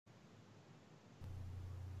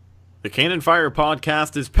The Cannon Fire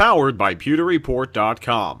podcast is powered by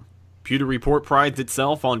PewterReport.com. Pewter Report prides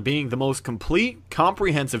itself on being the most complete,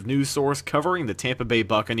 comprehensive news source covering the Tampa Bay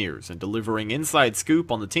Buccaneers and delivering inside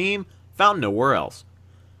scoop on the team found nowhere else.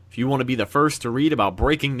 If you want to be the first to read about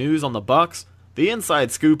breaking news on the Bucs, the inside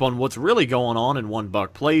scoop on what's really going on in one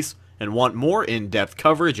Buc place, and want more in-depth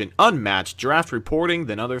coverage and unmatched draft reporting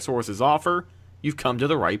than other sources offer, you've come to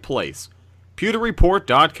the right place.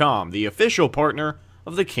 PewterReport.com, the official partner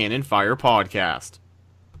of the Cannon Fire podcast.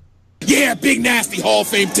 Yeah, big nasty Hall of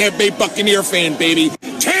Fame Tampa Bay Buccaneer fan, baby.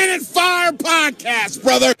 Cannon Fire podcast,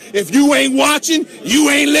 brother. If you ain't watching, you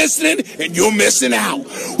ain't listening, and you're missing out. Woo!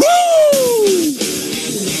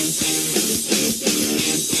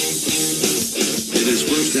 It is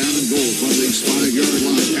first down and goal from the 5-yard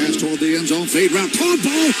line. Pass toward the end zone. Fade route. Caught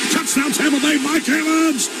ball. Touchdown Tampa Bay. Mike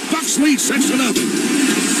Evans. Bucs lead 6-0.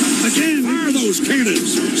 Again, fire those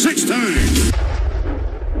cannons. 6 times.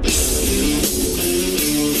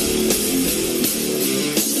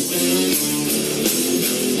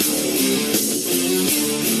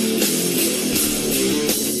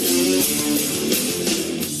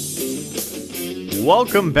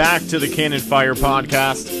 Welcome back to the Cannon Fire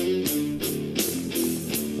podcast.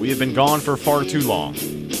 We have been gone for far too long,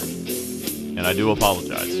 and I do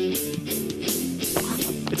apologize.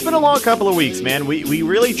 It's been a long couple of weeks, man. We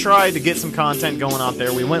really tried to get some content going out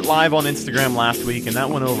there. We went live on Instagram last week, and that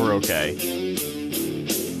went over okay.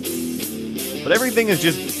 But everything has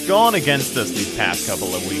just gone against us these past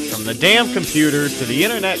couple of weeks, from the damn computers to the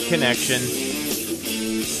internet connection,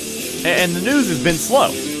 and the news has been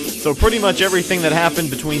slow. So pretty much everything that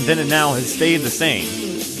happened between then and now has stayed the same.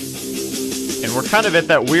 And we're kind of at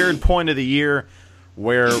that weird point of the year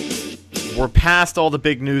where we're past all the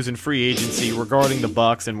big news in free agency regarding the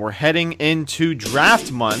Bucs, and we're heading into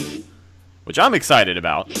draft month, which I'm excited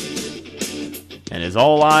about. And as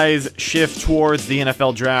all eyes shift towards the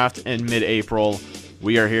NFL draft in mid-April,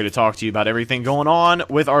 we are here to talk to you about everything going on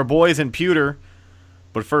with our boys in Pewter.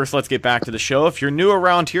 But first, let's get back to the show. If you're new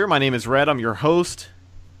around here, my name is Red. I'm your host.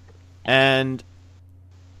 And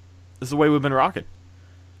this is the way we've been rocking.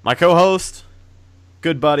 My co-host,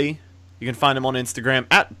 good buddy, you can find him on Instagram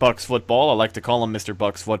at Bucs Football. I like to call him Mr.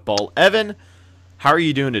 Bucs Football. Evan, how are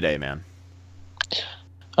you doing today, man?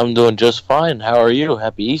 I'm doing just fine. How are you?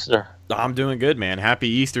 Happy Easter. I'm doing good, man. Happy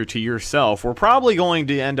Easter to yourself. We're probably going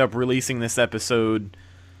to end up releasing this episode.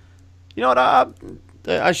 You know what?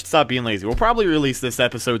 I should stop being lazy. We'll probably release this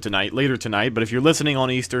episode later tonight. But if you're listening on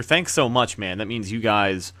Easter, thanks so much, man. That means you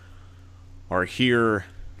guys are here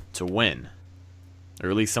to win, or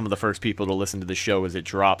at least some of the first people to listen to the show as it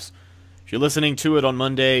drops. If you're listening to it on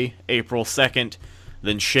Monday, April 2nd,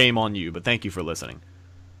 then shame on you, but thank you for listening.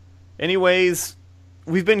 Anyways,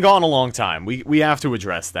 we've been gone a long time. We have to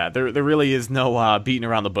address that. There really is no beating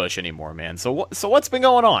around the bush anymore, man. So what's been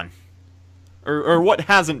going on? Or what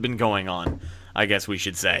hasn't been going on, I guess we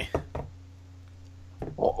should say.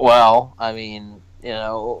 Well, I mean,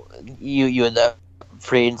 you end up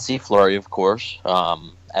free agency flurry, of course.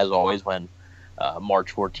 As always, when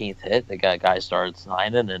March 14th hit, the guys started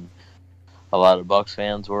signing, and a lot of Bucs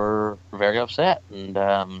fans were very upset. And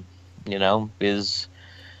because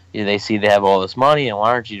they see they have all this money, and why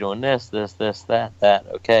aren't you doing this, that?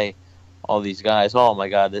 Okay, all these guys. Oh my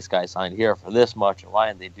God, this guy signed here for this much, and why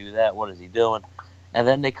didn't they do that? What is he doing? And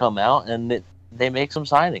then they come out and they make some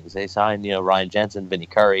signings. They signed, Ryan Jensen, Vinny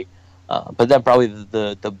Curry. But then probably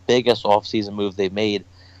the biggest offseason move they made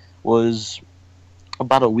was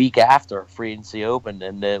about a week after free agency opened,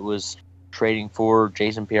 and it was trading for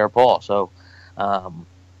Jason Pierre-Paul. So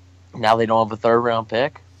now they don't have a third-round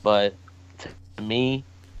pick, but to me,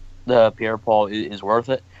 the Pierre-Paul is worth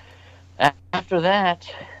it. After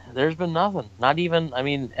that, there's been nothing. Not even,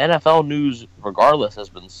 NFL news, regardless, has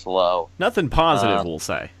been slow. Nothing positive, we'll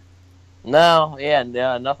say. No,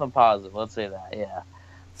 nothing positive. Let's say that, yeah.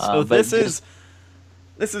 So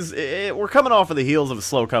we're coming off of the heels of a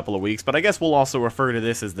slow couple of weeks, but I guess we'll also refer to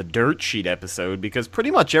this as the dirt sheet episode, because pretty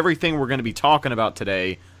much everything we're going to be talking about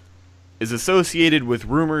today is associated with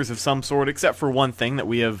rumors of some sort, except for one thing that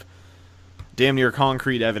we have damn near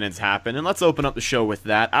concrete evidence happen. And let's open up the show with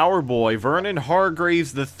that. Our boy, Vernon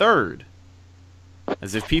Hargreaves III.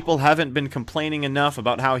 As if people haven't been complaining enough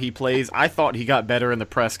about how he plays, I thought he got better in the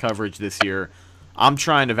press coverage this year. I'm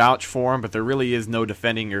trying to vouch for him, but there really is no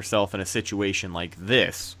defending yourself in a situation like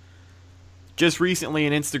this. Just recently,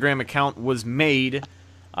 an Instagram account was made.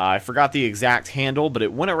 I forgot the exact handle, but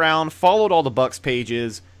it went around, followed all the Bucs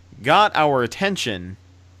pages, got our attention,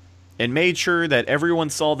 and made sure that everyone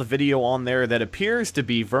saw the video on there that appears to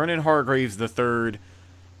be Vernon Hargreaves III.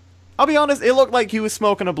 I'll be honest, it looked like he was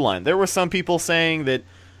smoking a blunt. There were some people saying that,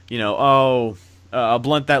 a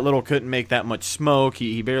blunt that little couldn't make that much smoke.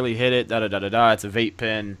 He barely hit it. Da-da-da-da-da. It's a vape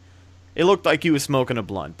pen. It looked like he was smoking a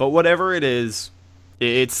blunt. But whatever it is,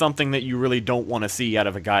 it's something that you really don't want to see out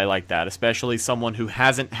of a guy like that, especially someone who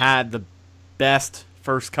hasn't had the best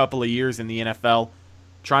first couple of years in the NFL,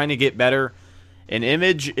 trying to get better. An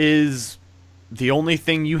image is the only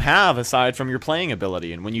thing you have aside from your playing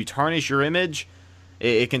ability, and when you tarnish your image,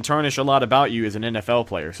 it can tarnish a lot about you as an NFL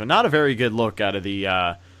player. So not a very good look out of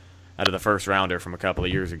the first rounder from a couple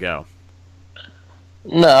of years ago.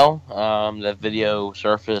 No, that video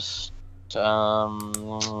surfaced.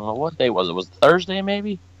 What day was it? Was it Thursday,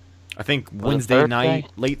 maybe? I think Wednesday night,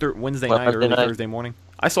 Wednesday night, early Thursday morning.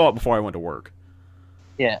 I saw it before I went to work.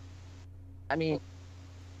 Yeah, I mean,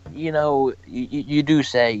 you do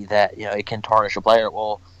say that it can tarnish a player.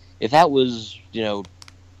 Well, if that was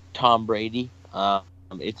Tom Brady,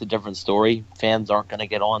 it's a different story. Fans aren't going to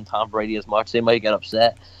get on Tom Brady as much. They might get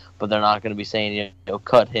upset, but they're not going to be saying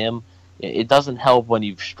cut him. It doesn't help when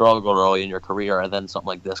you've struggled early in your career and then something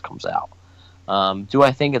like this comes out. Do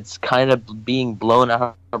I think it's kind of being blown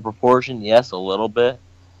out of proportion? Yes, a little bit,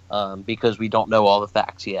 because we don't know all the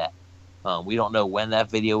facts yet. We don't know when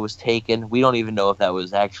that video was taken. We don't even know if that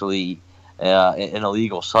was actually an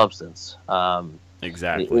illegal substance.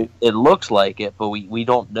 Exactly. It looks like it, but we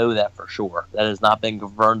don't know that for sure. That has not been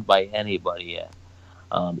confirmed by anybody yet.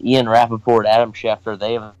 Ian Rappaport, Adam Schefter,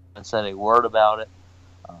 they haven't said a word about it.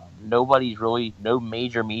 No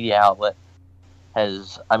major media outlet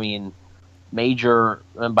has, major,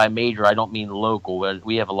 and by major I don't mean local, but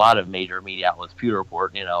we have a lot of major media outlets, Pewter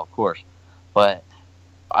Report, of course, but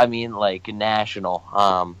I mean like national,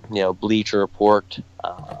 Bleacher Report,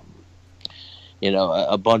 a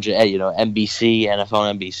bunch of, NBC,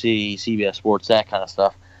 NFL, NBC, CBS Sports, that kind of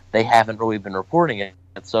stuff. They haven't really been reporting it,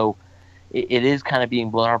 so it is kind of being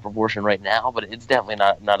blown out of proportion right now, but it's definitely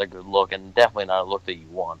not a good look, and definitely not a look that you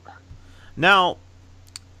want. Now,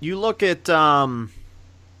 you look at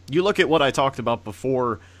what I talked about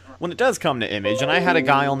before when it does come to image, and I had a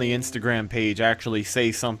guy on the Instagram page actually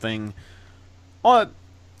say something along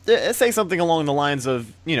the lines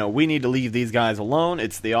of, we need to leave these guys alone.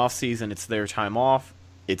 It's the off season. It's their time off.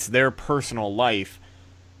 It's their personal life.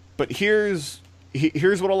 But here's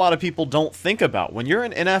what a lot of people don't think about. When you're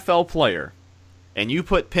an NFL player and you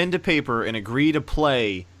put pen to paper and agree to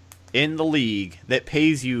play in the league that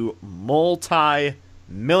pays you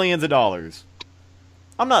multi-millions of dollars,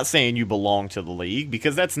 I'm not saying you belong to the league,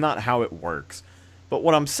 because that's not how it works. But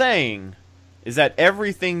what I'm saying is that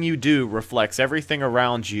everything you do reflects everything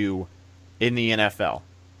around you in the NFL.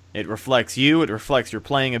 It reflects you, it reflects your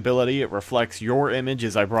playing ability, it reflects your image,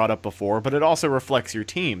 as I brought up before, but it also reflects your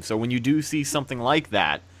team. So when you do see something like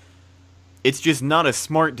that, it's just not a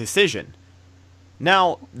smart decision.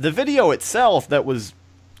 Now, the video itself that was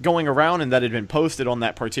going around and that had been posted on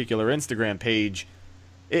that particular Instagram page,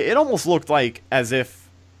 it almost looked like as if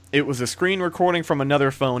it was a screen recording from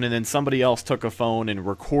another phone and then somebody else took a phone and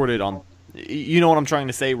recorded on, you know what I'm trying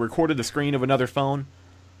to say, recorded the screen of another phone.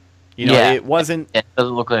 It wasn't... It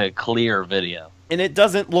doesn't look like a clear video. And it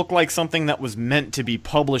doesn't look like something that was meant to be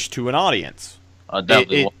published to an audience.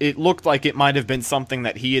 It looked like it might have been something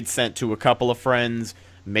that he had sent to a couple of friends,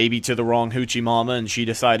 maybe to the wrong hoochie mama, and she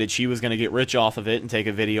decided she was going to get rich off of it and take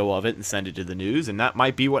a video of it and send it to the news, and that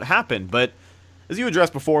might be what happened. But as you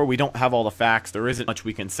addressed before, we don't have all the facts. There isn't much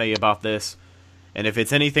we can say about this. And if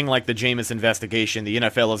it's anything like the Jameis investigation, the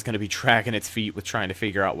NFL is going to be dragging its feet with trying to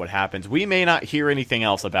figure out what happens. We may not hear anything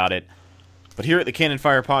else about it, but here at the Cannon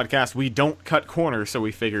Fire Podcast, we don't cut corners, so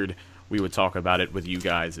we figured we would talk about it with you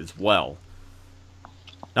guys as well.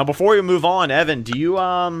 Now, before we move on, Evan, do you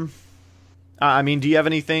do you have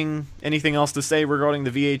anything else to say regarding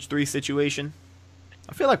the VH3 situation?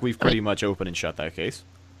 I feel like we've pretty much opened and shut that case.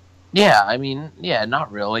 Yeah,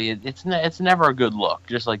 not really. It's never a good look,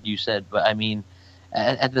 just like you said. But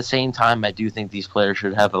at the same time, I do think these players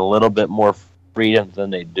should have a little bit more freedom than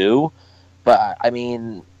they do. But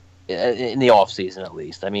in the off season, at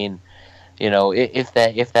least.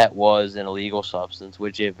 If that was an illegal substance,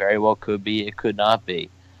 which it very well could be, it could not be.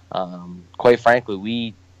 Quite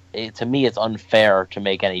frankly, to me, it's unfair to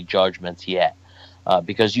make any judgments yet,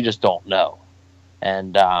 because you just don't know.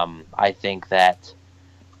 And I think that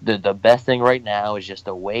the best thing right now is just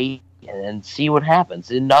to wait and see what happens.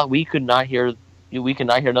 And we could not hear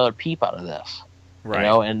another peep out of this,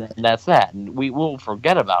 right? And that's that. And we will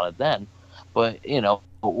forget about it then. But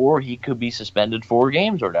or he could be suspended 4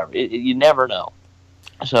 games or whatever. You never know.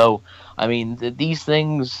 So these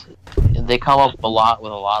things, they come up a lot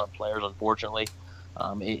with a lot of players. Unfortunately,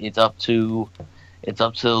 it's up to it's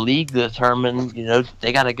up to the league to determine,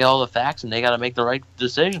 they got to get all the facts and they got to make the right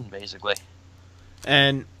decision, basically.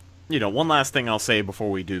 And, one last thing I'll say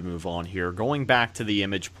before we do move on here, going back to the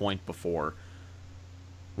image point before,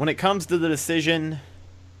 when it comes to the decision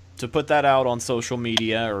to put that out on social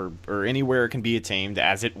media or anywhere it can be attained,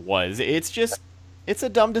 as it was, it's a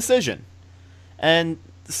dumb decision. And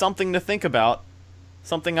something to think about,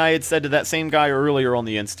 something I had said to that same guy earlier on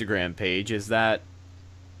the Instagram page, is that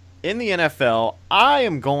in the NFL, I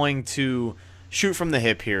am going to shoot from the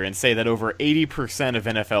hip here and say that over 80% of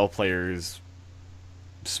NFL players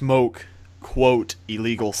smoke, quote,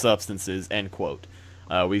 illegal substances, end quote.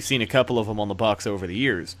 We've seen a couple of them on the Bucs over the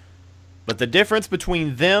years. But the difference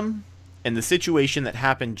between them and the situation that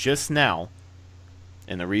happened just now,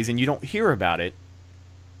 and the reason you don't hear about it,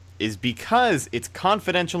 is because it's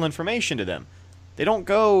confidential information to them. They don't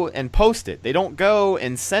go and post it. They don't go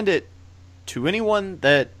and send it to anyone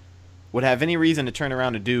that would have any reason to turn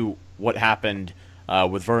around and do what happened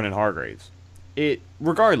with Vernon Hargreaves.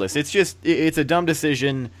 Regardless, it's a dumb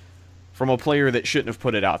decision from a player that shouldn't have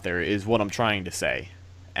put it out there, is what I'm trying to say.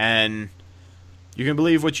 And you can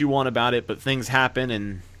believe what you want about it, but things happen,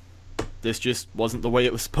 and this just wasn't the way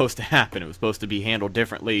it was supposed to happen. It was supposed to be handled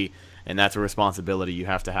differently, and that's a responsibility you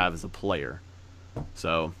have to have as a player.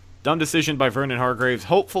 So, dumb decision by Vernon Hargreaves.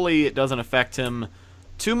 Hopefully it doesn't affect him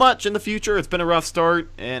too much in the future. It's been a rough start,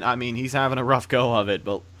 and I mean, he's having a rough go of it,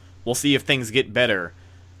 but we'll see if things get better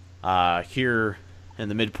here in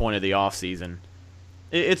the midpoint of the offseason.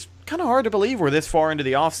 It's kind of hard to believe we're this far into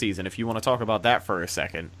the offseason, if you want to talk about that for a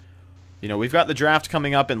second. We've got the draft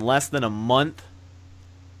coming up in less than a month,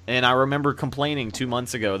 and I remember complaining 2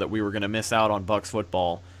 months ago that we were going to miss out on Bucs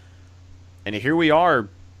football. And here we are,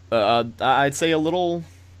 I'd say a little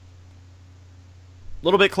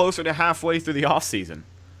bit closer to halfway through the offseason.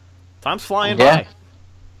 Time's flying by.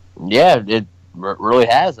 Yeah, it really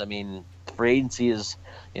has. I mean, free agency is,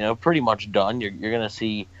 pretty much done. You're going to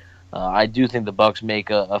see, I do think the Bucs make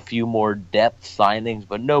a few more depth signings,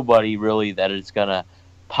 but nobody really that it's going to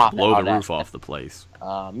pop blow the roof off the place.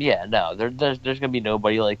 There's going to be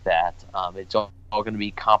nobody like that. It's all going to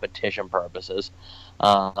be competition purposes.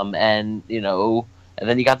 And then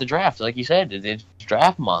you got the draft. Like you said, it's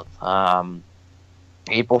draft month.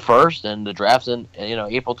 April 1st, and the draft's in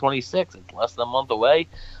April 26th. It's less than a month away.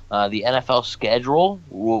 The NFL schedule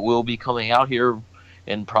will be coming out here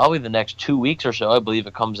in probably the next 2 weeks or so. I believe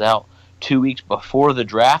it comes out 2 weeks before the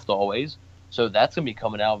draft always. So that's going to be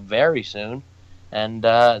coming out very soon. And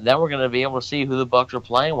then we're going to be able to see who the Bucs are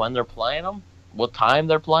playing, when they're playing them, what time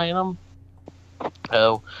they're playing them.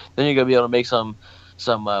 So then you're going to be able to make some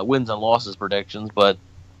wins and losses predictions, but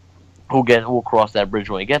we'll cross that bridge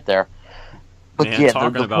when we get there. But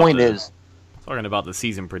man, the point is, talking about the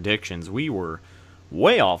season predictions, we were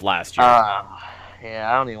way off last year. I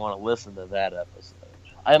don't even want to listen to that episode.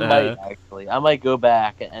 I might go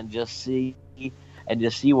back and just see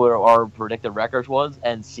what our predicted records was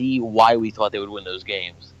and see why we thought they would win those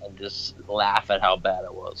games and just laugh at how bad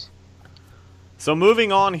it was. So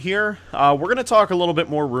moving on here, we're going to talk a little bit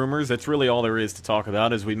more rumors. That's really all there is to talk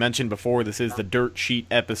about. As we mentioned before, this is the Dirt Sheet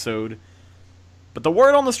episode. But the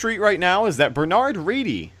word on the street right now is that Bernard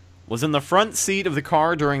Reedy was in the front seat of the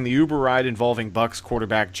car during the Uber ride involving Bucs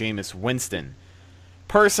quarterback Jameis Winston.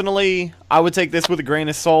 Personally, I would take this with a grain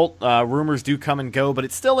of salt. Rumors do come and go, but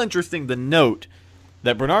it's still interesting to note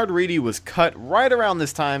that Bernard Reedy was cut right around the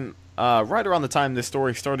time this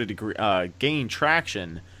story started to gain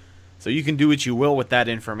traction. So you can do what you will with that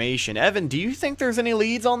information. Evan, do you think there's any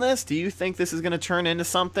leads on this? Do you think this is going to turn into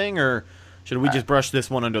something, or should we just brush this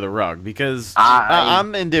one under the rug? Because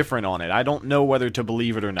I'm indifferent on it. I don't know whether to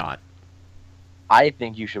believe it or not. I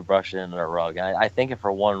think you should brush it under the rug. I think it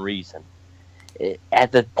for one reason.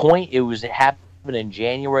 At the point it happened in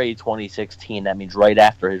January 2016, that means right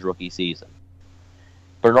after his rookie season.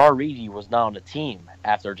 Bernard Reedy was not on the team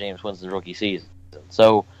after Jameis Winston's rookie season.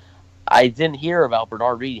 So I didn't hear about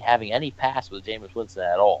Bernard Reedy having any pass with Jameis Winston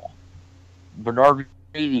at all. Bernard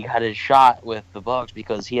Reedy got his shot with the Bucs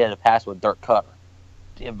because he had a pass with Dirk Cutter.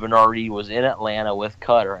 Bernard Reedy was in Atlanta with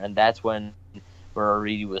Cutter, and that's when Bernard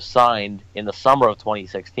Reedy was signed in the summer of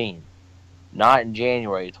 2016, not in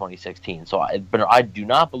January of 2016. So I do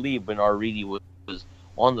not believe Bernard Reedy was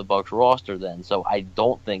on the Bucs roster then. So I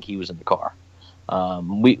don't think he was in the car.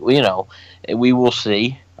 We will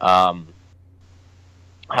see.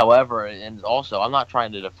 However, and also, I'm not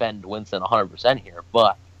trying to defend Winston 100% here,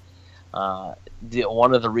 but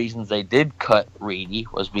one of the reasons they did cut Reedy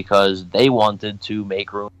was because they wanted to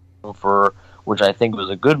make room for, which I think was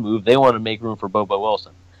a good move, they wanted to make room for Bobo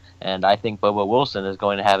Wilson. And I think Bobo Wilson is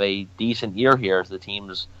going to have a decent year here as the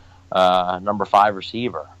team's number 5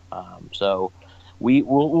 receiver. So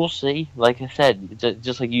we'll see. Like I said,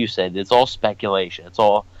 just like you said, it's all speculation. It's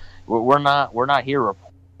all we're not here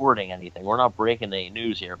reporting anything. We're not breaking any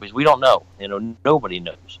news here because we don't know. Nobody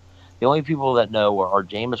knows. The only people that know are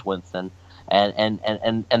Jameis Winston and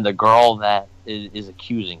the girl that is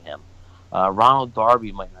accusing him. Ronald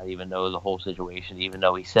Darby might not even know the whole situation, even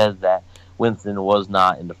though he says that Winston was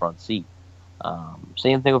not in the front seat.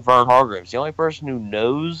 Same thing with Vernon Hargreaves. The only person who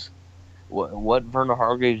knows what Vernon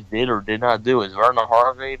Hargreaves did or did not do is Vernon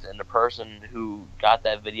Hargreaves and the person who got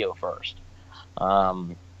that video first.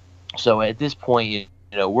 So at this point,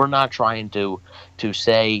 we're not trying to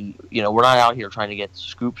say, we're not out here trying to get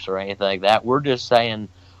scoops or anything like that. We're just saying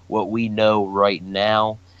what we know right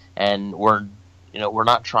now, and we're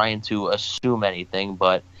not trying to assume anything,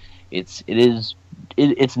 but it's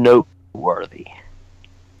noteworthy.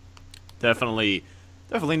 Definitely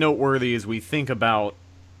noteworthy as we think about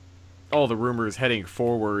all the rumors heading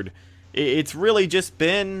forward. It's really just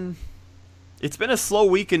been a slow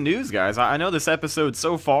week in news, guys. I know this episode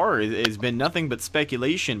so far has been nothing but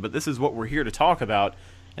speculation, but this is what we're here to talk about,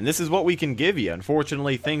 and this is what we can give you.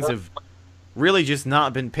 Unfortunately, things have really just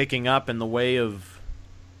not been picking up in the way of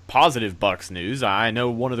positive Bucs news. I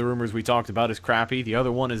know one of the rumors we talked about is crappy. The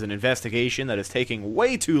other one is an investigation that is taking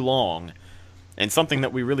way too long, and something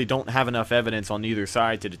that we really don't have enough evidence on either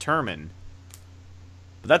side to determine.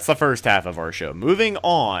 But that's the first half of our show. Moving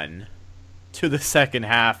on to the second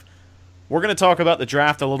half, we're going to talk about the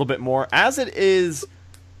draft a little bit more as it is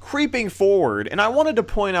creeping forward. And I wanted to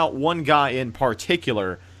point out one guy in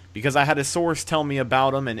particular because I had a source tell me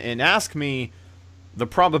about him and ask me the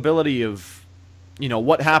probability of,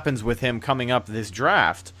 what happens with him coming up this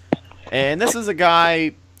draft. And this is a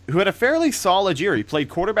guy who had a fairly solid year. He played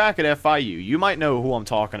quarterback at FIU. You might know who I'm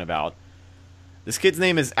talking about. This kid's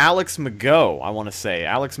name is Alex McGough, I want to say.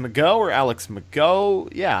 Alex McGough or Alex McGough?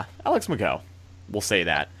 Yeah, Alex McGough. We'll say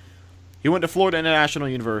that. He went to Florida International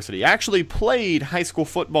University. Actually played high school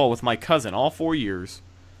football with my cousin all 4 years.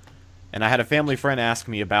 And I had a family friend ask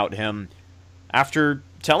me about him after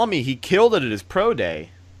telling me he killed it at his pro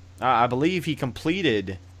day. I believe he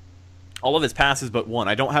completed all of his passes but one.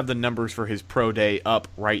 I don't have the numbers for his pro day up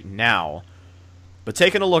right now. But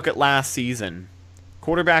taking a look at last season,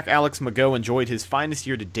 quarterback Alex McGough enjoyed his finest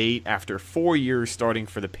year to date after 4 years starting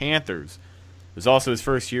for the Panthers. It was also his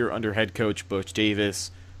first year under head coach Butch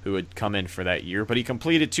Davis, who had come in for that year. But he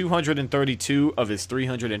completed 232 of his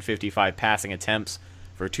 355 passing attempts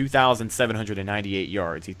for 2,798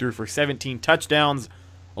 yards. He threw for 17 touchdowns,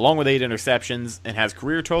 along with 8 interceptions, and has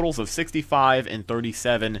career totals of 65 and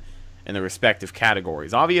 37 in the respective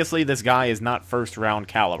categories. Obviously, this guy is not first-round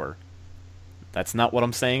caliber. That's not what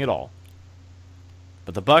I'm saying at all.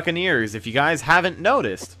 But the Buccaneers, if you guys haven't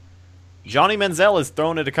noticed, Johnny Manziel has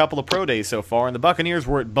thrown at a couple of pro days so far, and the Buccaneers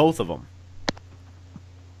were at both of them.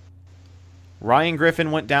 Ryan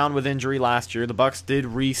Griffin went down with injury last year. The Bucs did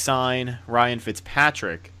re-sign Ryan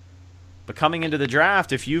Fitzpatrick. But coming into the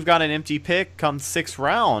draft, if you've got an empty pick come 6th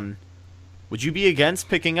round, would you be against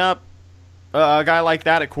picking up a guy like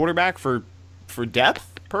that at quarterback for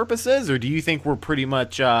depth purposes, or do you think we're pretty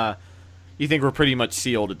much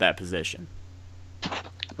sealed at that position?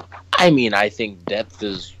 I mean, I think depth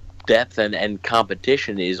and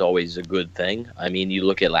competition is always a good thing. I mean, you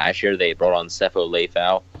look at last year, they brought on Sefo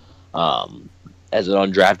Leifau as an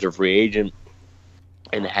undrafted free agent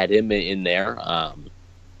and had him in there.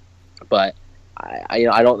 But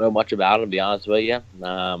I don't know much about him, to be honest with you.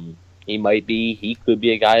 He could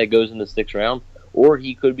be a guy that goes in the 6th round, or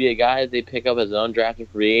he could be a guy that they pick up as an undrafted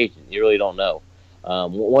free agent. You really don't know.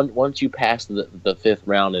 Once you pass the 5th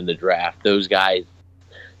round in the draft,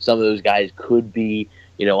 some of those guys could be,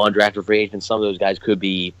 undrafted free agents. Some of those guys could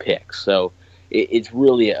be picks. So it's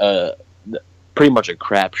really pretty much a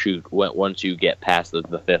crapshoot once you get past the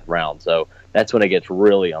 5th round. So that's when it gets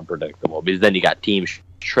really unpredictable, because then you got teams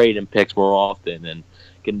trading picks more often and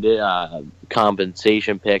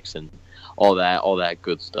compensation picks and all that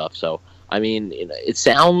good stuff. So I mean, it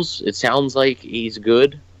sounds like he's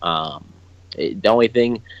good. The only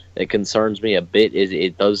thing that concerns me a bit is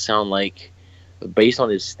it does sound like, based on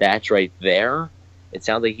his stats right there, it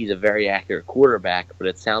sounds like he's a very accurate quarterback, but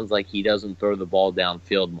it sounds like he doesn't throw the ball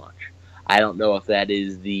downfield much. I don't know if that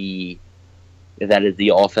is the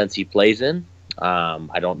offense he plays in.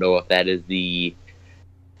 I don't know if that is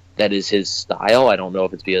his style. I don't know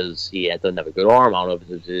if it's because he doesn't have a good arm. I don't know if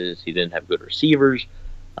it's because he didn't have good receivers.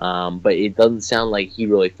 But it doesn't sound like he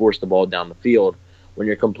really forced the ball down the field. When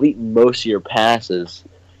you're completing most of your passes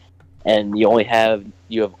and you have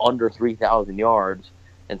under 3,000 yards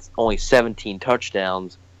and only 17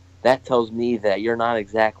 touchdowns, that tells me that you're not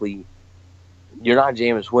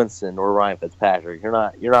Jameis Winston or Ryan Fitzpatrick. You're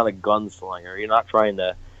not a gunslinger. You're not trying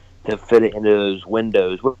to fit it into those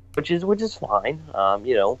windows, which is fine.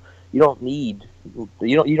 You don't need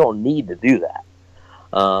to do that.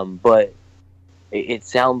 But it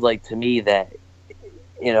sounds like to me that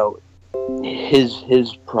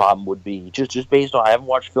his problem would be just based on, I haven't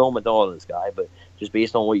watched film with all of this guy, but just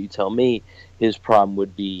based on what you tell me, his problem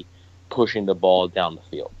would be pushing the ball down the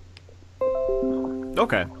field.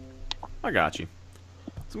 Okay. I got you.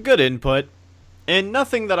 Some good input. And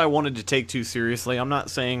nothing that I wanted to take too seriously. I'm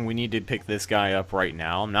not saying we need to pick this guy up right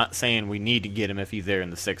now. I'm not saying we need to get him if he's there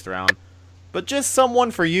in the 6th round. But just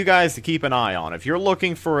someone for you guys to keep an eye on. If you're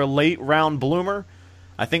looking for a late round bloomer,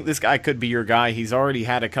 I think this guy could be your guy. He's already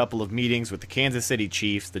had a couple of meetings with the Kansas City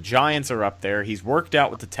Chiefs. The Giants are up there. He's worked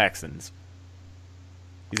out with the Texans.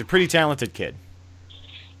 He's a pretty talented kid.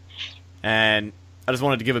 And I just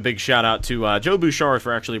wanted to give a big shout out to Joe Bouchard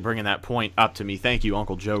for actually bringing that point up to me. Thank you,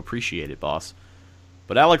 Uncle Joe. Appreciate it, boss.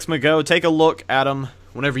 But Alex Mago, take a look at him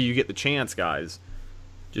whenever you get the chance, guys.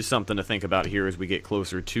 Just something to think about here as we get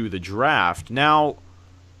closer to the draft. Now,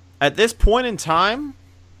 at this point in time,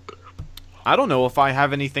 I don't know if I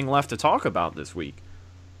have anything left to talk about this week.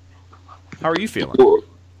 How are you feeling?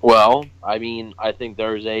 Well, I mean, I think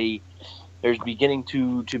there's beginning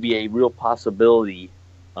to be a real possibility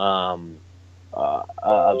of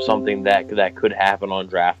something that could happen on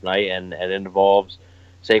draft night, and it involves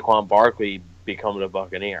Saquon Barkley becoming a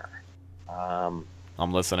Buccaneer. I'm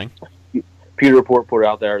listening. Pewter Report put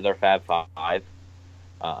out their Fab Five,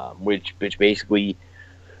 which basically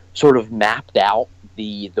sort of mapped out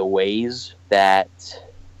the ways that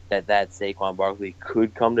Saquon Barkley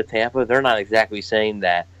could come to Tampa. They're not exactly saying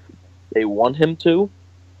that they want him to,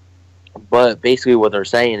 but basically what they're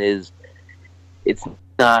saying is it's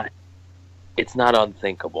not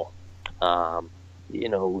unthinkable. And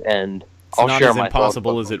It's I'll not share as my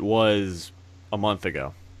impossible thoughts. as it was a month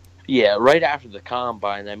ago. Yeah, right after the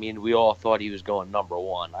combine, I mean, we all thought he was going number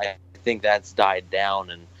one. I think that's died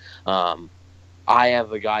down, and I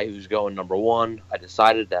have a guy who's going number one. I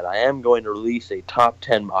decided that I am going to release a top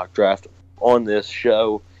 10 mock draft on this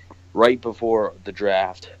show right before the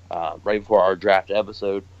draft, right before our draft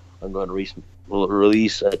episode. I'm going to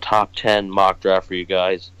release a top 10 mock draft for you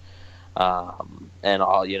guys. And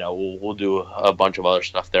I'll, we'll do a bunch of other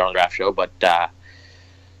stuff there on the draft show. But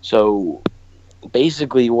so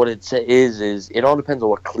basically, what it is it all depends on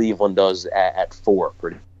what Cleveland does at 4,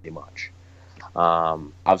 pretty much.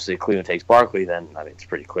 Obviously, if Cleveland takes Barkley, then I mean it's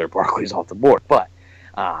pretty clear Barkley's off the board. But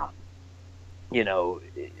it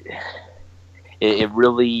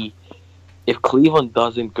really, if Cleveland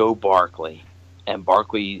doesn't go Barkley and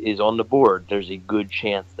Barkley is on the board, there's a good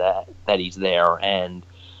chance that he's there. And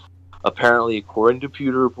apparently, according to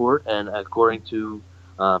Pewter Report and according to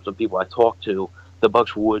some people I talked to, the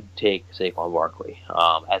Bucs would take Saquon Barkley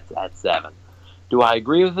at 7. Do I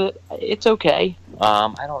agree with it? It's okay.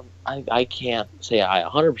 I can't say I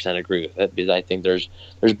 100% agree with it, because I think there's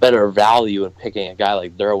better value in picking a guy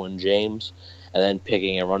like Derwin James and then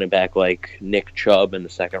picking a running back like Nick Chubb in the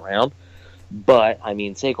 2nd round. But I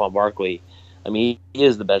mean, Saquon Barkley, I mean, he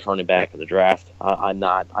is the best running back in the draft. I'm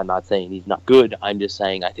not saying he's not good. I'm just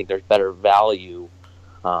saying I think there's better value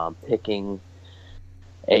picking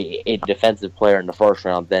a defensive player in the 1st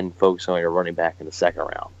round than focusing on your running back in the 2nd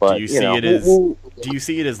round. But Do you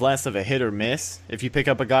see it as less of a hit or miss if you pick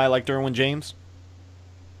up a guy like Derwin James?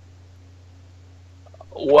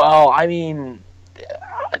 Well, I mean,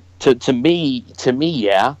 to me,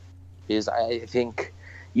 yeah, is I think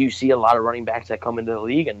you see a lot of running backs that come into the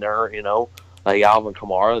league and they're like Alvin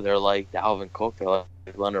Kamara, they're like Dalvin Cook, they're like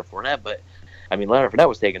Leonard Fournette. But I mean, Leonard Fournette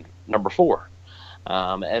was taken number 4,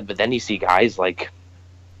 but then you see guys like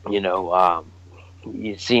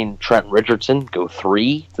you've seen Trent Richardson go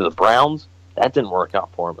 3 to the Browns. That didn't work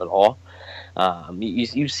out for him at all.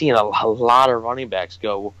 You've seen a lot of running backs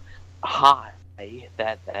go high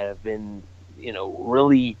that have been,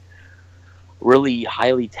 really, really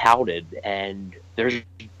highly touted, and there's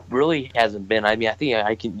really hasn't been. I mean,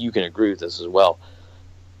 I think you can agree with this as well.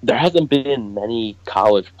 There hasn't been many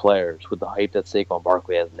college players with the hype that Saquon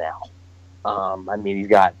Barkley has now. I mean, he's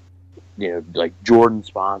got like Jordan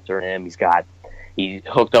sponsoring him. He's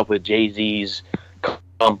hooked up with Jay-Z's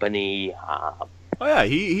company. Oh yeah,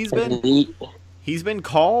 he's been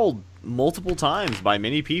called multiple times by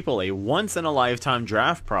many people a once in a lifetime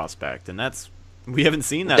draft prospect, and we haven't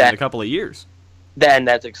seen that in a couple of years. Then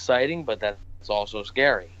that's exciting, but that's also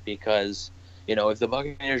scary because if the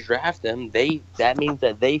Buccaneers draft him, that means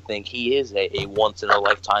that they think he is a once in a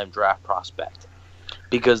lifetime draft prospect.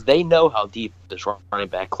 because they know how deep this running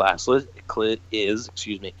back class is.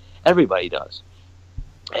 Everybody does.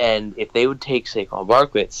 And if they would take Saquon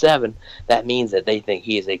Barkley at 7, that means that they think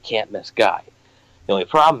he is a can't-miss guy. The only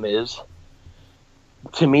problem is,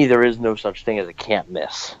 to me, there is no such thing as a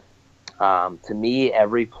can't-miss. To me,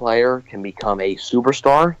 every player can become a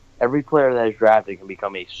superstar. Every player that is drafted can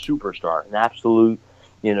become a superstar, an absolute,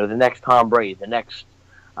 the next Tom Brady, the next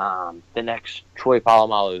Troy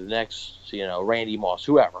Polamalu, the next, Randy Moss,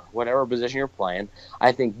 whatever position you're playing.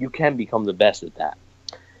 I think you can become the best at that.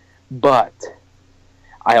 But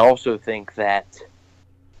I also think that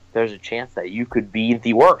there's a chance that you could be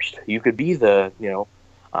the worst. You could be the,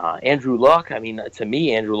 Andrew Luck. I mean, to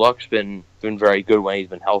me, Andrew Luck's been very good when he's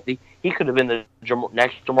been healthy. He could have been the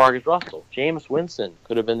next Jamarcus Russell. Jameis Winston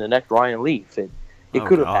could have been the next Ryan Leaf. It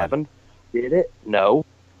could have happened. Did it? No.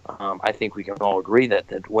 I think we can all agree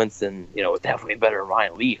that Winston, is definitely better than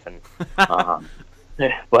Ryan Leaf. And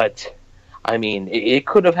but I mean, it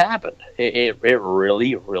could have happened. It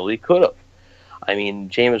really, really could have. I mean,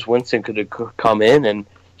 Jameis Winston could have come in and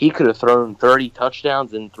he could have thrown 30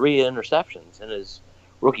 touchdowns and 3 interceptions in his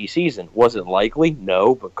rookie season. Was it likely?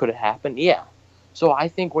 No, but could it happen? Yeah. So I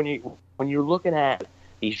think when you're looking at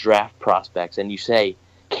these draft prospects and you say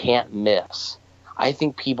can't miss, I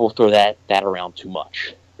think people throw that around too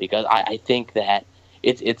much, because I think that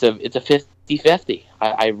it's a 50-50.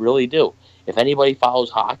 I really do. If anybody follows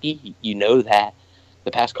hockey, you know that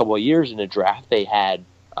the past couple of years in the draft they had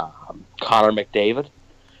Connor McDavid,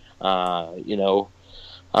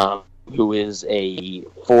 who is a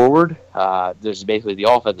forward. This is basically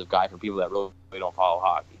the offensive guy for people that really don't follow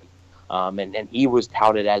hockey. And he was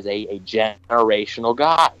touted as a generational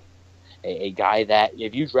guy, a guy that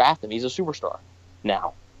if you draft him, he's a superstar.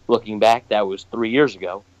 Now, looking back, that was 3 years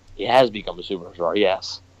ago. He has become a superstar,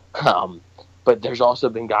 yes. But there's also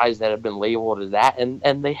been guys that have been labeled as that,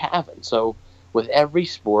 and they haven't. So with every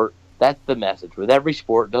sport, that's the message. With every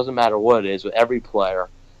sport, doesn't matter what it is, with every player,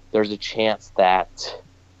 there's a chance that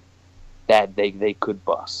they could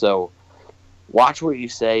bust. So watch what you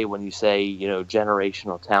say when you say,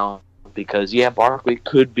 generational talent, because, Barkley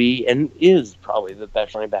could be and is probably the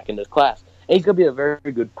best running back in this class. And he's going to be a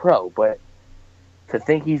very good pro, but to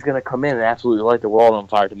think he's going to come in and absolutely light the world on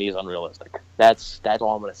fire, to me, is unrealistic. That's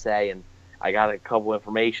all I'm going to say. And I got a couple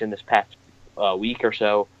information this past week or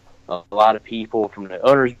so. A lot of people from the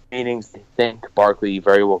owners' meetings think Barkley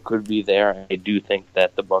very well could be there. I do think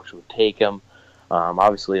that the Bucs would take him.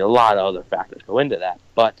 Obviously, a lot of other factors go into that,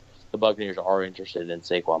 but the Buccaneers are interested in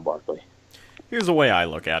Saquon Barkley. Here's the way I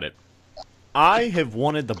look at it. I have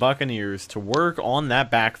wanted the Buccaneers to work on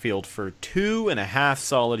that backfield for 2.5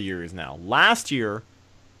 solid years now. Last year,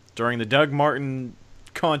 during the Doug Martin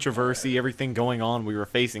controversy, everything going on, we were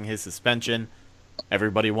facing his suspension.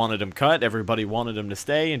 Everybody wanted him cut. Everybody wanted him to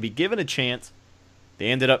stay and be given a chance. They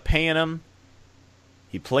ended up paying him.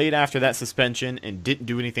 He played after that suspension and didn't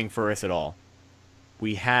do anything for us at all.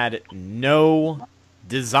 We had no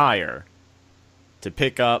desire to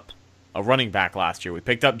pick up a running back last year. We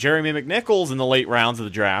picked up Jeremy McNichols in the late rounds of the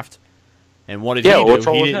draft. And what did he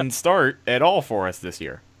do? He didn't start at all for us this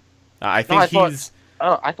year. I thought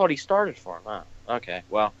he started for him. Huh? Okay,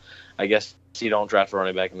 well, I guess you don't draft a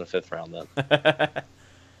running back in the 5th round then.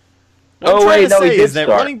 He did start.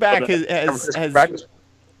 Running back has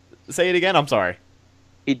say it again. I'm sorry.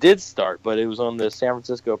 He did start, but it was on the San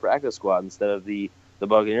Francisco practice squad instead of the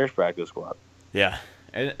Buccaneers practice squad. Yeah,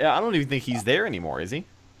 and I don't even think he's there anymore, is he?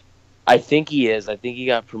 I think he is. I think he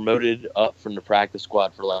got promoted up from the practice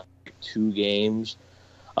squad for like 2 games,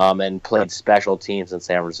 and played special teams in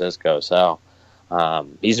San Francisco. So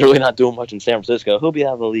he's really not doing much in San Francisco. He'll be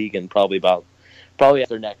out of the league and probably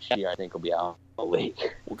after next year. I think he'll be out of the league.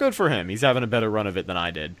 Well, good for him. He's having a better run of it than I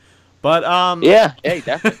did. But yeah, hey,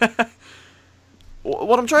 definitely.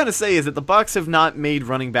 What I'm trying to say is that the Bucs have not made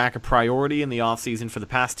running back a priority in the offseason for the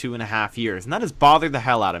past 2.5 years, and that has bothered the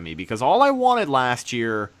hell out of me, because all I wanted last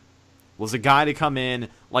year was a guy to come in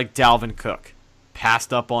like Dalvin Cook.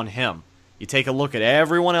 Passed up on him. You take a look at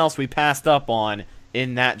everyone else we passed up on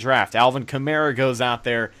in that draft. Alvin Kamara goes out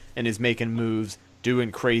there and is making moves,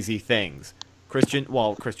 doing crazy things. Christian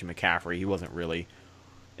McCaffrey, he wasn't really.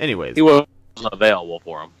 Anyways. He wasn't available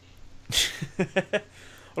for him.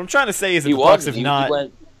 What I'm trying to say is that the Bucs have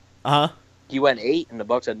not. He went 8 and the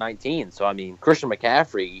Bucs had 19. So I mean, Christian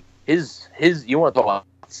McCaffrey, his you want to talk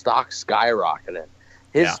about stock skyrocketed.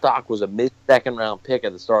 His stock was a mid-second round pick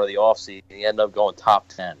at the start of the offseason. He ended up going top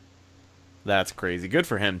 10. That's crazy. Good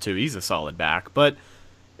for him too. He's a solid back. But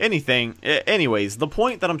anyways, the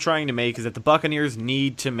point that I'm trying to make is that the Buccaneers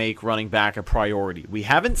need to make running back a priority. We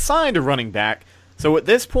haven't signed a running back So at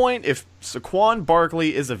this point, if Saquon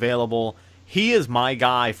Barkley is available, he is my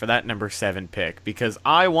guy for that number 7 pick, because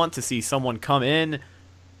I want to see someone come in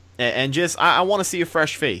and just, I want to see a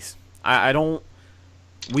fresh face.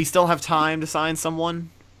 We still have time to sign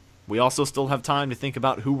someone. We also still have time to think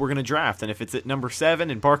about who we're going to draft, and if it's at number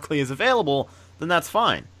 7 and Barkley is available, then that's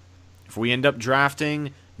fine. If we end up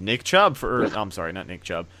drafting Nick Chubb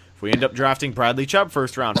if we end up drafting Bradley Chubb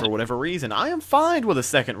first round for whatever reason, I am fine with a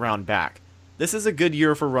second round back. This is a good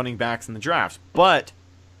year for running backs in the draft, but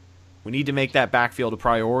we need to make that backfield a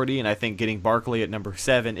priority, and I think getting Barkley at number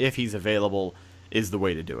 7, if he's available, is the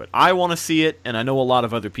way to do it. I want to see it, and I know a lot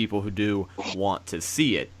of other people who do want to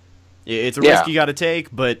see it. It's a risk you got to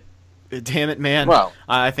take, but damn it, man,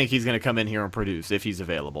 I think he's going to come in here and produce if he's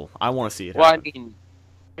available. I want to see it happen.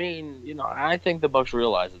 I mean, you know, I think the Bucs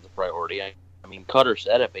realize it's a priority. I mean, Cutter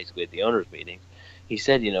said it basically at the owners' meeting. He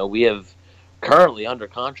said, you know, we have currently under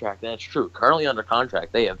contract, that's true, currently under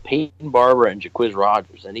contract, they have Peyton Barber and Jacquizz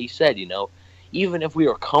Rodgers. And he said, you know, even if we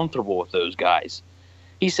are comfortable with those guys,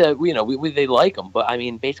 he said, you know, they like them. But, I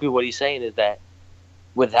mean, basically what he's saying is that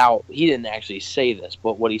he didn't actually say this,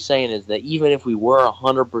 but what he's saying is that even if we were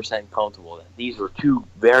 100% comfortable that these were two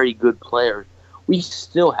very good players, we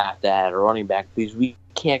still have to add a running back because we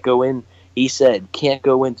can't go in, he said, can't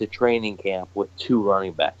go into training camp with 2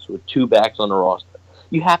 running backs, with 2 backs on the roster.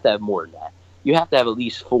 You have to have more than that. You have to have at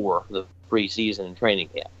least 4 the preseason and training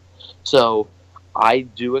camp. So I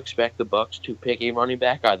do expect the Bucs to pick a running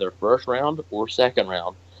back either first round or second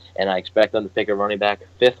round, and I expect them to pick a running back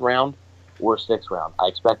 5th round or 6th round. I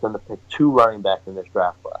expect them to pick 2 running backs in this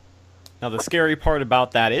draft class. Now, the scary part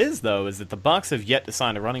about that is that the Bucs have yet to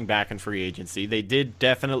sign a running back in free agency. They did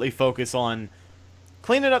definitely focus on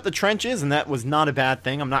cleaning up the trenches, and that was not a bad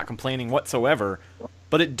thing. I'm not complaining whatsoever.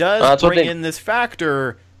 But it does bring in this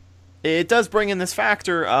factor. It does bring in this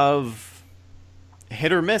factor of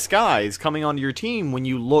hit or miss guys coming onto your team when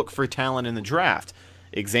you look for talent in the draft.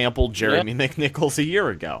 Example, Jeremy McNichols a year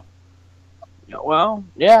ago. Well,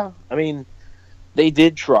 yeah. I mean, they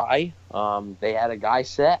did try. They had a guy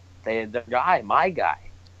set. They had the guy, my guy.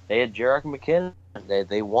 They had Jerick McKinnon.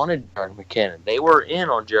 They wanted Jerick McKinnon. They were in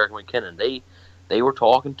on Jerick McKinnon. They were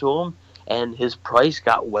talking to him, and his price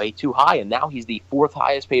got way too high, and now he's the 4th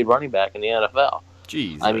highest paid running back in the NFL.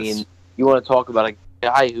 Jesus. I mean, you want to talk about a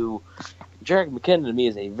guy who, Jerick McKinnon to me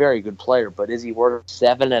is a very good player, but is he worth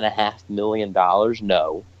 $7.5 million?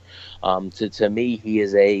 No. To me, he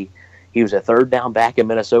was a 3rd down back in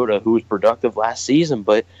Minnesota who was productive last season,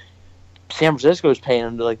 but San Francisco is paying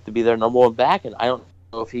him to be their number 1 back, and I don't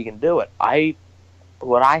know if he can do it.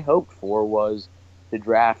 What I hoped for was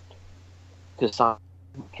to sign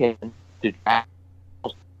McKinnon, to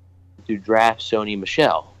draft Sony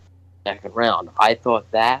Michel 2nd round. I thought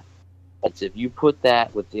that if you put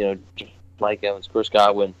that with, you know, Mike Evans, Chris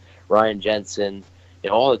Godwin, Ryan Jensen, you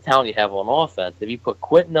know, all the talent you have on offense, if you put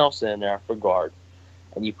Quentin Nelson in there for guard,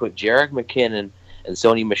 and you put Jerick McKinnon and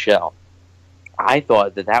Sony Michel, I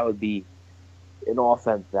thought that would be an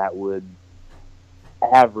offense that would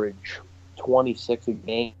average 26 a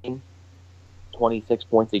game, 26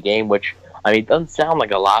 points a game, which, I mean, it doesn't sound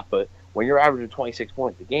like a lot, but when you're averaging 26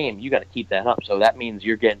 points a game, you got to keep that up. So that means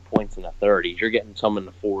you're getting points in the 30s. You're getting some in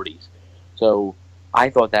the 40s. So I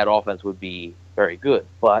thought that offense would be very good,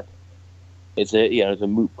 but it's a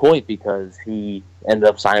moot point because he ended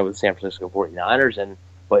up signing with the San Francisco 49ers,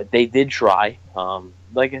 but they did try.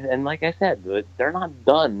 Like I said, they're not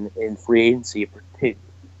done in free agency.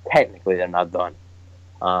 Technically, they're not done.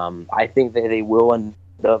 I think that they will end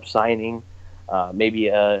up signing. I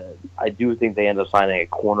do think they end up signing a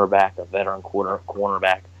cornerback, a veteran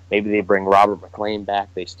cornerback. Maybe they bring Robert McClain back.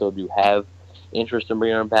 They still do have interest in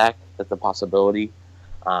bringing him back. That's a possibility.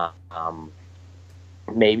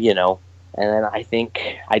 Maybe, you know. And then I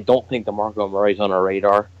don't think DeMarco Murray's on our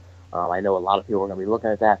radar. I know a lot of people are going to be looking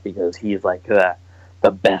at that because he's like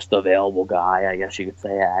the best available guy, I guess you could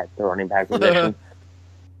say, at the running back position.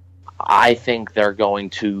 I think they're going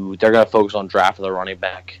to focus on drafting the running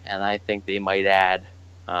back, and I think they might add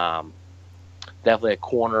definitely a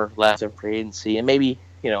corner left in free agency, and maybe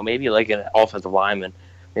like an offensive lineman,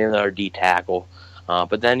 maybe another D tackle.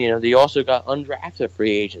 But then they also got undrafted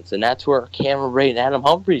free agents, and that's where Cameron Brate and Adam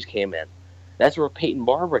Humphries came in. That's where Peyton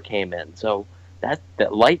Barber came in. So that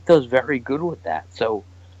Light does very good with that. So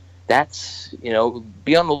that's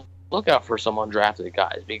be on the lookout for some undrafted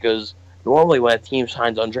guys, because normally when a team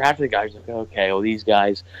signs undrafted guys, like, okay, well, these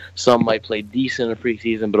guys, some might play decent in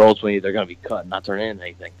preseason, but ultimately they're going to be cut and not turn into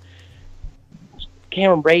anything.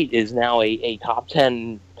 Cameron Brate is now a top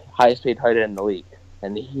 10 highest paid tight end in the league,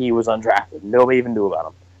 and he was undrafted. Nobody even knew about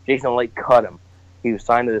him. Jason Light cut him. He was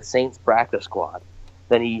signed to the Saints practice squad.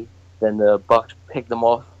 then the Bucs picked him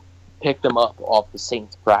up off the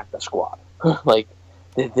Saints practice squad. Like,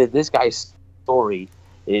 this guy's story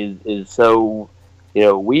is so,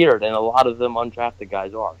 weird, and a lot of them undrafted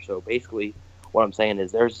guys are. So basically, what I'm saying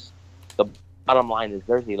is the bottom line is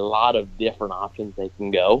there's a lot of different options they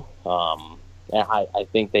can go. And I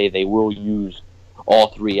think they will use all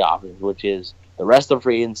three options, which is the rest of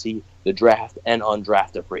free agency, the draft, and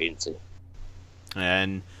undrafted free agency.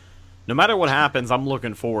 And no matter what happens, I'm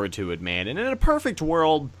looking forward to it, man. And in a perfect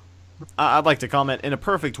world, I'd like to comment, in a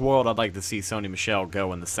perfect world, I'd like to see Sony Michel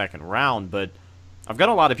go in the second round, but I've got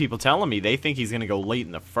a lot of people telling me they think he's going to go late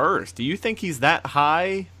in the first. Do you think he's that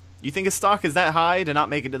high? You think his stock is that high to not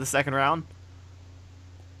make it to the second round?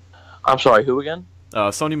 I'm sorry, who again?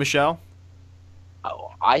 Sony Michel.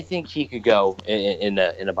 Oh, I think he could go in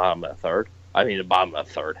the bottom of the third. I mean, the bottom of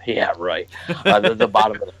the third. Yeah, right. The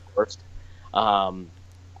bottom of the first.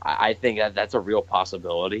 I think that's a real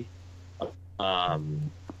possibility.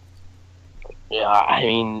 Yeah, I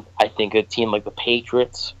mean, I think a team like the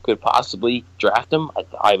Patriots could possibly draft him.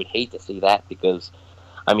 I would hate to see that because,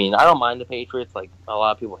 I mean, I don't mind the Patriots. Like, a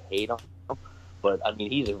lot of people hate him. But, I mean,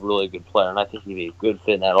 he's a really good player, and I think he'd be a good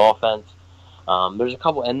fit in that offense.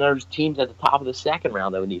 There's teams at the top of the second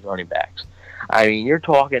round that would need running backs. I mean, you're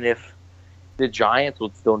talking if the Giants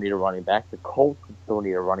would still need a running back, the Colts would still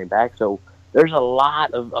need a running back. So there's a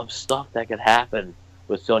lot of stuff that could happen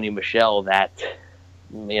with Sony Michel that,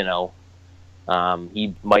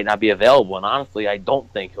 he might not be available. And honestly, I don't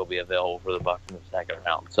think he'll be available for the Bucs in the second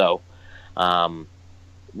round. So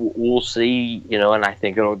we'll see, and I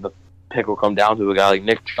think the pick will come down to a guy like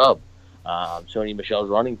Nick Chubb, Sony Michel's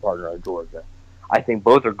running partner at Georgia. I think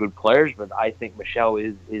both are good players, but I think Michel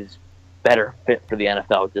is better fit for the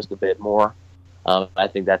NFL just a bit more. I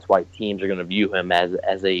think that's why teams are going to view him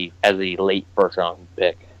as a late first round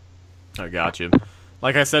pick. I got you.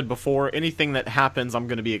 Like I said before, anything that happens, I'm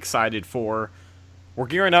going to be excited for. We're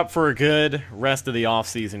gearing up for a good rest of the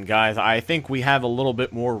offseason, guys. I think we have a little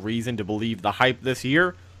bit more reason to believe the hype this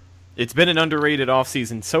year. It's been an underrated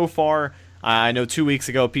offseason so far. I know 2 weeks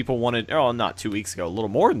ago people wanted, not 2 weeks ago, a little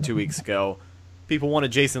more than 2 weeks ago, people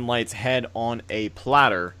wanted Jason Light's head on a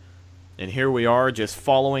platter. And here we are, just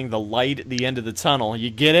following the light at the end of the tunnel. You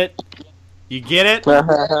get it? You get it?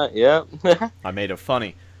 Yep. I made it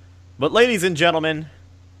funny. But ladies and gentlemen,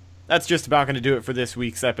 that's just about going to do it for this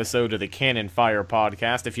week's episode of the Cannon Fire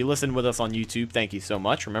Podcast. If you listen with us on YouTube, thank you so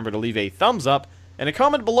much. Remember to leave a thumbs up and a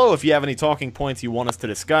comment below if you have any talking points you want us to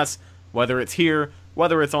discuss, whether it's here,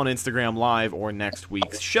 whether it's on Instagram Live, or next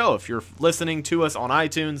week's show. If you're listening to us on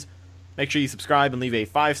iTunes, make sure you subscribe and leave a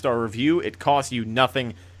 5-star review. It costs you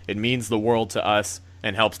nothing. It means the world to us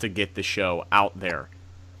and helps to get the show out there.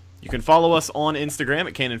 You can follow us on Instagram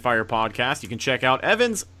at Cannon Fire Podcast. You can check out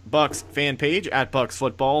Evan's Bucks fan page at Bucks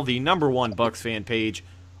Football, the #1 Bucks fan page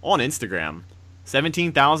on Instagram.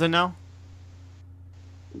 17,000 now?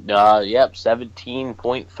 Yep,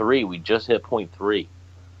 17.3. We just hit 0.3.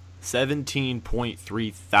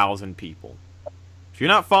 17.3 thousand people. If you're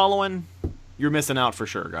not following, you're missing out for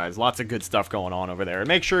sure, guys. Lots of good stuff going on over there. And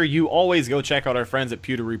make sure you always go check out our friends at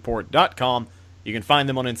pewterreport.com. You can find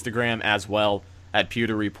them on Instagram as well at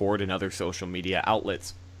Pewter Report and other social media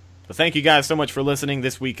outlets. So thank you guys so much for listening.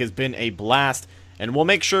 This week has been a blast, and we'll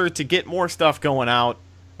make sure to get more stuff going out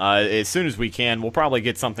as soon as we can. We'll probably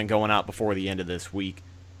get something going out before the end of this week.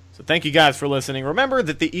 So thank you guys for listening. Remember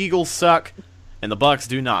that the Eagles suck and the Bucks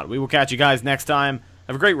do not. We will catch you guys next time.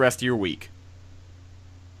 Have a great rest of your week.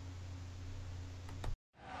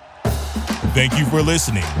 Thank you for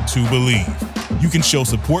listening to Believe. You can show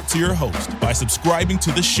support to your host by subscribing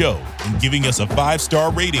to the show and giving us a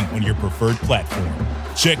 5-star rating on your preferred platform.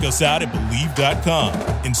 Check us out at Believe.com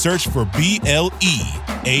and search for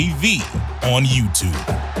BLEAV on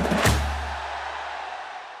YouTube.